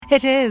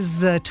It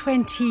is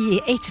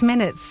 28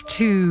 minutes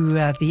to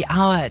the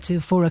hour to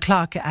 4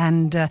 o'clock,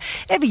 and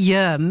every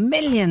year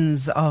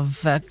millions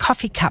of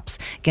coffee cups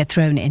get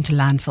thrown into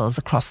landfills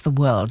across the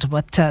world.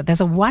 But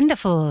there's a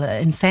wonderful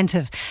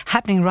incentive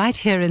happening right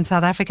here in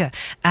South Africa.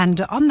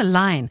 And on the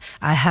line,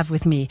 I have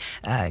with me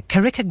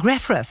Caricke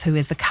Greffrath, who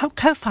is the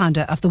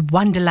co-founder of the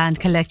Wanderland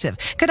Collective.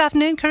 Good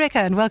afternoon, Caricke,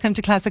 and welcome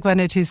to Classic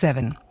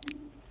 102.7.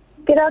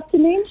 Good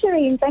afternoon,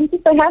 Shireen. Thank you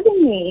for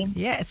having me.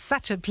 Yeah, it's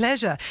such a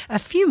pleasure. A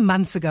few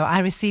months ago, I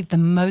received the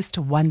most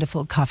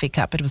wonderful coffee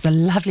cup. It was a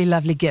lovely,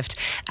 lovely gift,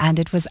 and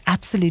it was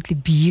absolutely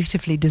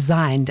beautifully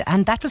designed.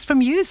 And that was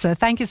from you, so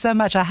thank you so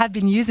much. I have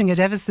been using it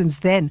ever since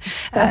then.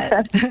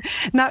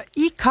 Now,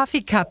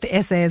 eCoffee Cup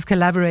SA has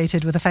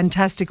collaborated with a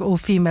fantastic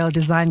all-female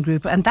design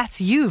group, and that's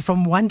you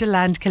from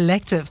Wanderland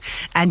Collective,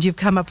 and you've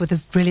come up with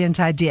this brilliant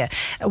idea.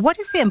 What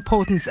is the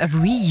importance of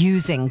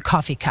reusing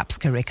coffee cups,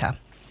 Caricke?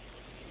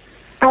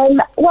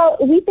 Well,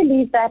 we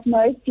believe that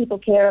most people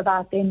care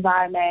about the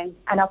environment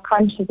and are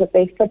conscious of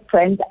their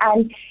footprint,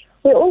 and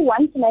we all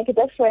want to make a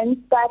difference,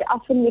 but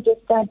often we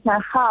just don't know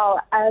how.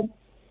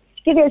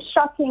 To give you a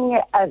shocking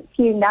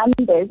few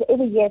numbers,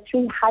 every year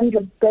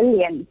 300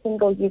 billion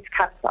single-use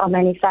cups are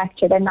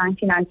manufactured, and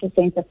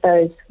 99% of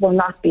those will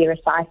not be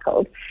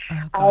recycled.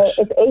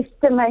 It's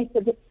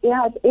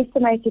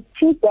estimated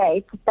to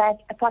date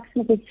that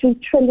approximately 3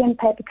 trillion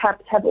paper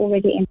cups have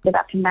already ended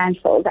up in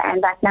landfills,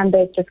 and that number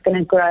is just going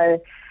to grow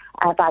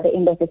by the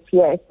end of this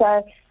year.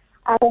 So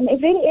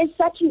it really is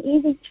such an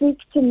easy tweak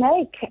to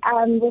make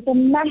with a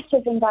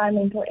massive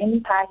environmental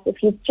impact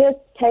if you just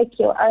take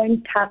your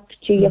own cup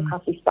to your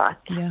coffee spot.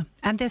 Yeah,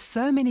 and there's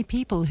so many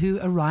people who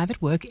arrive at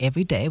work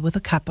every day with a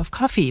cup of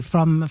coffee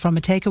from a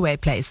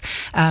takeaway place.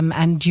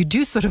 And you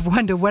do sort of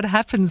wonder what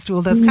happens to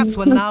all those cups.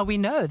 Well, now we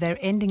know they're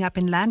ending up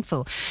in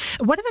landfill.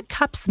 What are the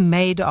cups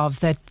made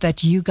of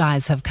that you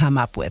guys have come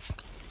up with?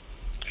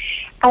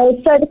 So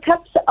the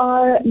cups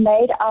are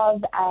made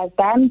of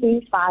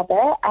bamboo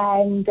fiber,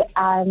 and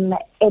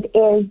it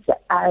is,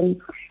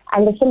 and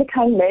the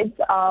silicone lids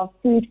are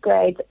food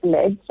grade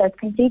lids, so it's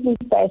completely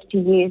safe to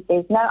use.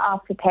 There's no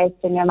aftertaste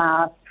in your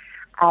mouth.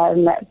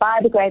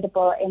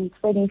 Biodegradable in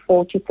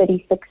 24 to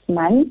 36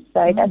 months,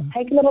 so it does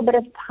take a little bit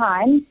of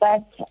time,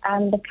 but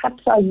the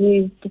cups are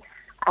used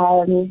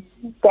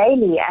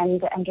daily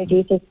and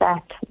reduces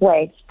that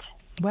waste.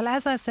 Well,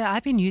 as I say,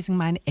 I've been using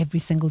mine every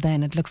single day,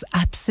 and it looks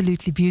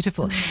absolutely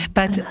beautiful.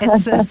 But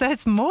it's, so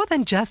it's more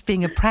than just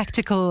being a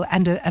practical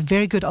and a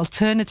very good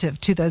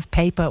alternative to those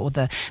paper or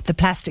the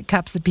plastic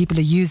cups that people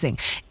are using.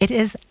 It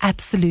is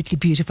absolutely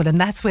beautiful, and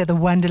that's where the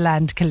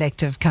Wanderland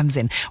Collective comes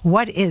in.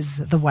 What is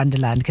the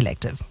Wanderland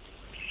Collective?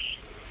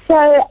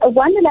 So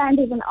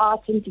Wanderland is an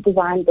art into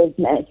design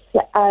business.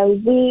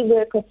 We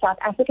work with South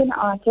African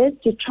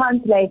artists to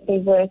translate their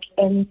work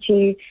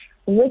into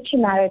rich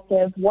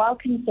narrative,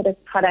 well-considered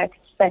products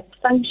that's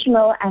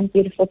functional and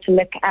beautiful to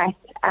look at.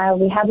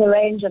 We have a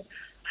range of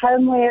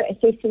homeware,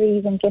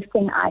 accessories, and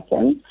gifting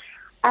items.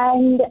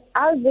 And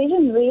our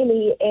vision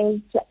really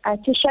is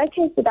to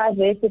showcase the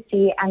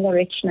diversity and the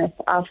richness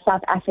of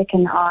South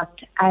African art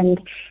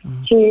and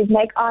to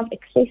make art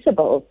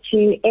accessible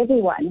to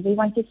everyone. We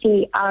want to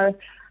see our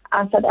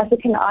South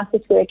African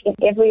artists work in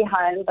every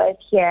home, both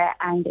here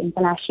and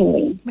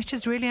internationally. Which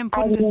is really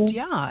important,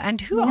 And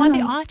who are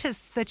the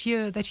artists that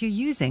you're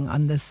using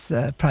on this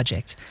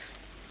project?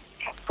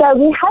 So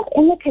we have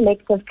in the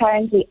collective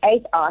currently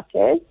 8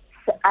 artists,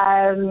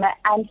 and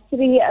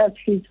 3 of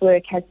whose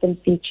work has been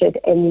featured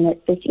in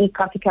this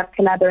e-coffee cup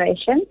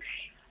collaboration.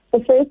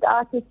 The first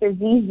artist is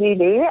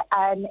Zulu,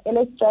 an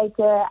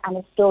illustrator and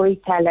a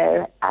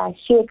storyteller.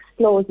 She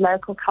explores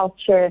local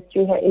culture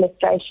through her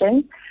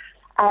illustrations.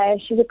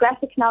 She's a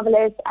graphic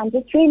novelist and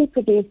just really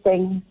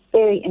producing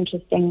very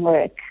interesting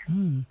work.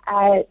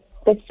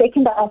 The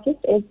second artist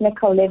is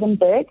Nicole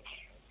Levenberg,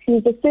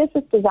 who's a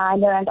surface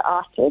designer and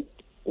artist.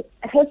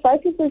 Her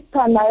focus is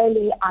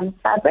primarily on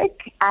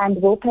fabric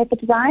and wallpaper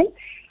design.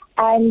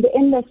 And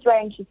in this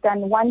range, she's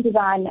done one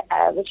design,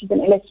 which is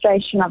an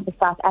illustration of the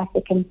South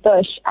African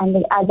bush, and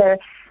the other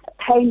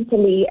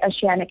painterly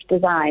oceanic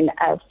design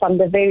from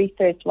the very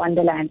first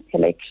Wanderland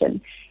collection.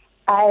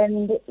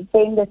 And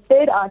then the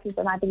third artist,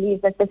 and I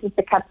believe that this is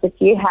the cup that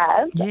you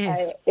have,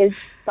 is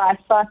by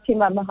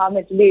Fatima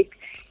Mohammed Luke,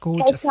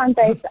 Cape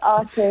Town-based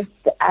artist,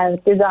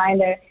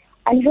 designer.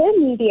 And her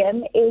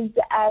medium is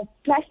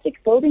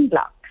plastic building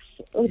blocks,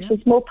 which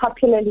is more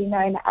popularly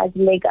known as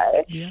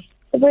Lego.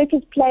 The work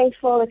is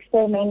playful,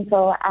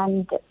 experimental,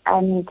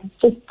 and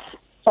just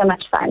so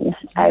much fun.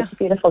 It's a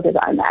beautiful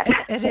design, that.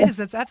 It is.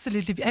 It's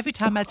absolutely. Every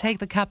time I take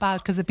the cup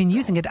out, because I've been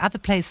using it other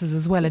places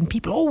as well, and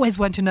people always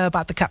want to know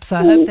about the cup. So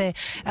I hope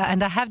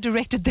and I have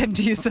directed them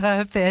to you, so I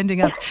hope they're ending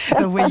up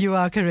where you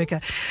are,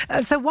 Caricke.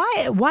 So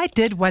why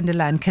did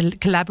Wanderland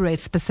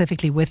collaborate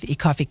specifically with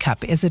eCoffee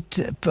Cup?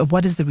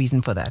 What is the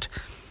reason for that?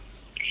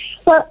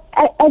 Well,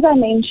 as I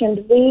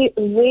mentioned, we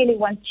really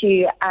want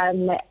to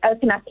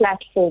open up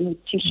platforms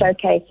to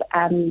showcase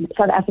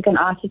South African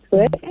artists'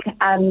 work.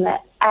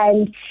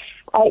 And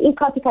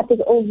E-Coffee Cup is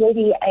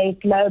already a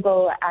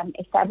global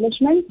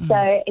establishment,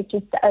 so it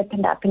just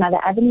opened up another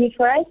avenue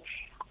for us.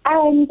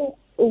 And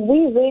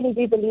we really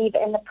do believe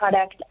in the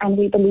product, and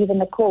we believe in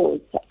the cause.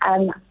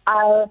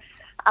 Our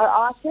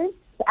artists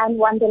and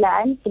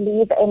Wanderland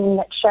believe in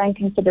showing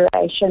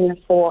consideration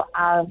for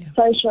our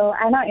social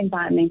and our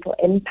environmental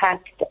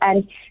impact.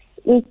 And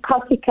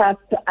E-Coffee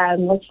Cup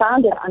was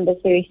founded on this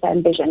very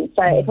same vision,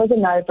 so it was a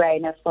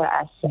no-brainer for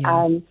us.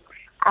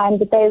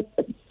 And they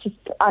just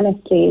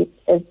honestly,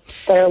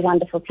 they're a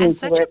wonderful team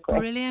to work with. And such a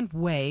brilliant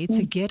way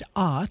to get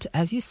art,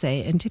 as you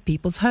say, into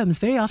people's homes.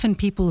 Very often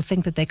people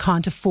think that they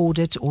can't afford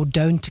it or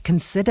don't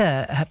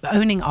consider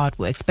owning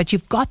artworks, but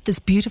you've got this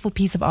beautiful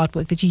piece of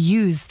artwork that you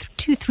use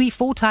 2, 3,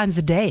 4 times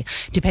a day,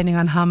 depending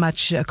on how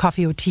much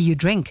coffee or tea you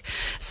drink.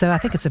 So I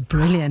think it's a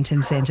brilliant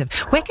incentive.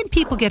 Where can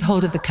people get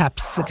hold of the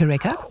cups,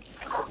 Caricke?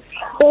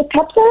 The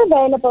cups are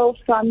available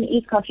from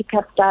E-Coffee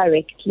Cup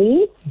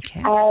directly.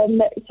 Okay.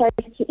 So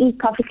it's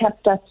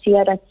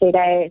ecoffeecup.co.za.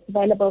 It's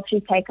available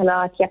through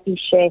Takealot, Yappy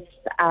Chefs.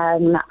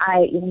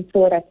 I even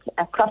saw it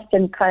at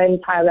Crofton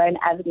Cone, Tyrone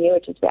Avenue,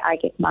 which is where I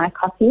get my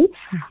coffee.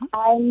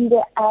 And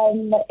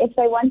if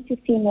they want to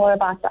see more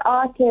about the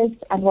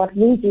artists and what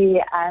we do,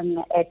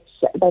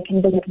 they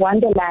can visit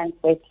Wanderland's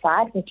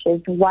website, which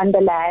is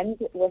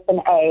Wanderland with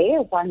an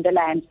A,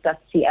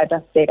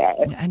 wanderland.co.za.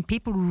 And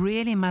people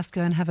really must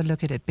go and have a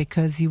look at it,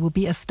 because you will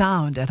be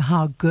astounded at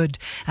how good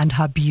and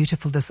how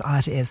beautiful this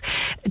art is.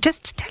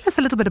 Just tell us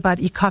a little bit about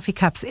e-coffee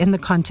cups in the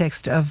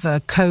context of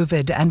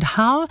COVID, and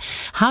how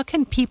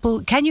can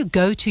you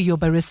go to your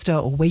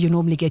barista or where you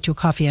normally get your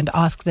coffee and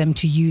ask them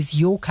to use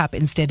your cup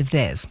instead of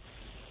theirs?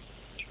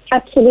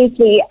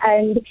 Absolutely.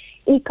 And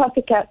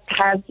E-Coffee Cup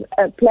have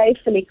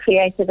playfully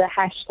created a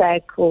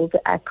hashtag called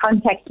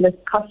contactless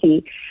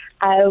coffee,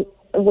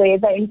 where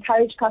they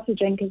encourage coffee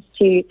drinkers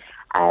to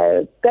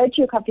go to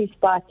your coffee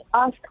spot,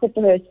 ask the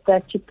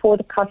barista to pour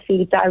the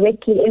coffee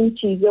directly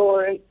into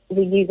your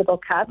reusable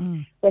cup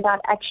without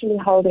actually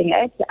holding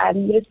it.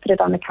 You just put it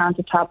on the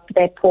countertop,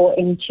 they pour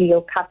into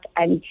your cup,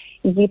 and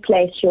you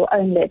place your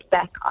own lid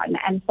back on.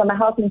 And from a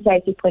health and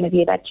safety point of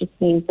view, that just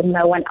means that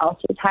no one else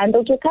has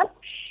handled your cup.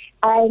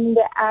 And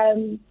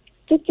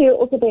just to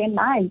also bear in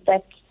mind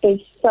that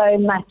there's so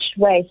much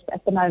waste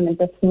at the moment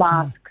with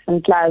masks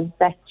and gloves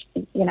that,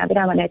 we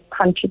don't want to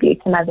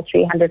contribute another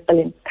 300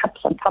 billion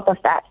cups on top of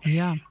that.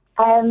 Yeah.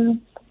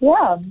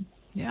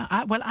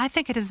 I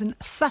think it is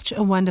such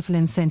a wonderful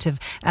incentive,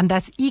 and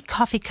that's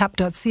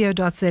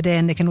ecoffeecup.co.za,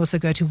 and they can also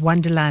go to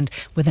Wanderland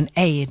with an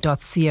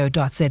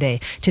A.co.za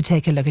to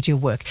take a look at your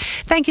work.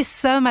 Thank you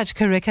so much,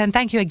 Caricke, and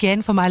thank you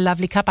again for my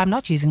lovely cup. I'm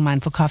not using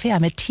mine for coffee.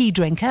 I'm a tea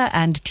drinker,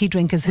 and tea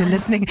drinkers who are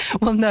listening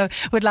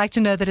would like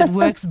to know that it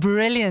works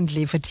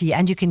brilliantly for tea,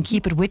 and you can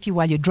keep it with you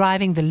while you're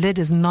driving. The lid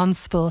is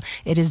non-spill.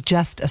 It is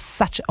just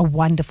such a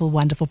wonderful,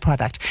 wonderful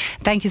product.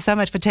 Thank you so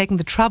much for taking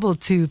the trouble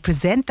to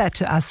present that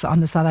to us on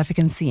the South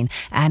African scene,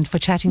 and for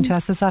chatting to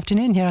us this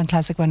afternoon here on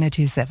Classic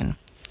 102.7.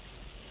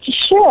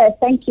 Sure.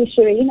 Thank you,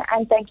 Shireen,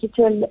 and thank you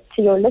to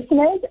your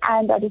listeners.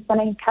 And I just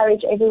want to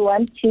encourage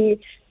everyone to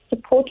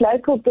support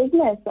local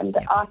business and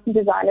the art and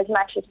design as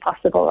much as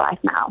possible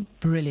right now.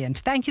 Brilliant.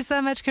 Thank you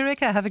so much,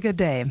 Caricke. Have a good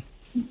day.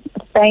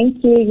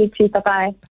 Thank you. You too. Bye-bye.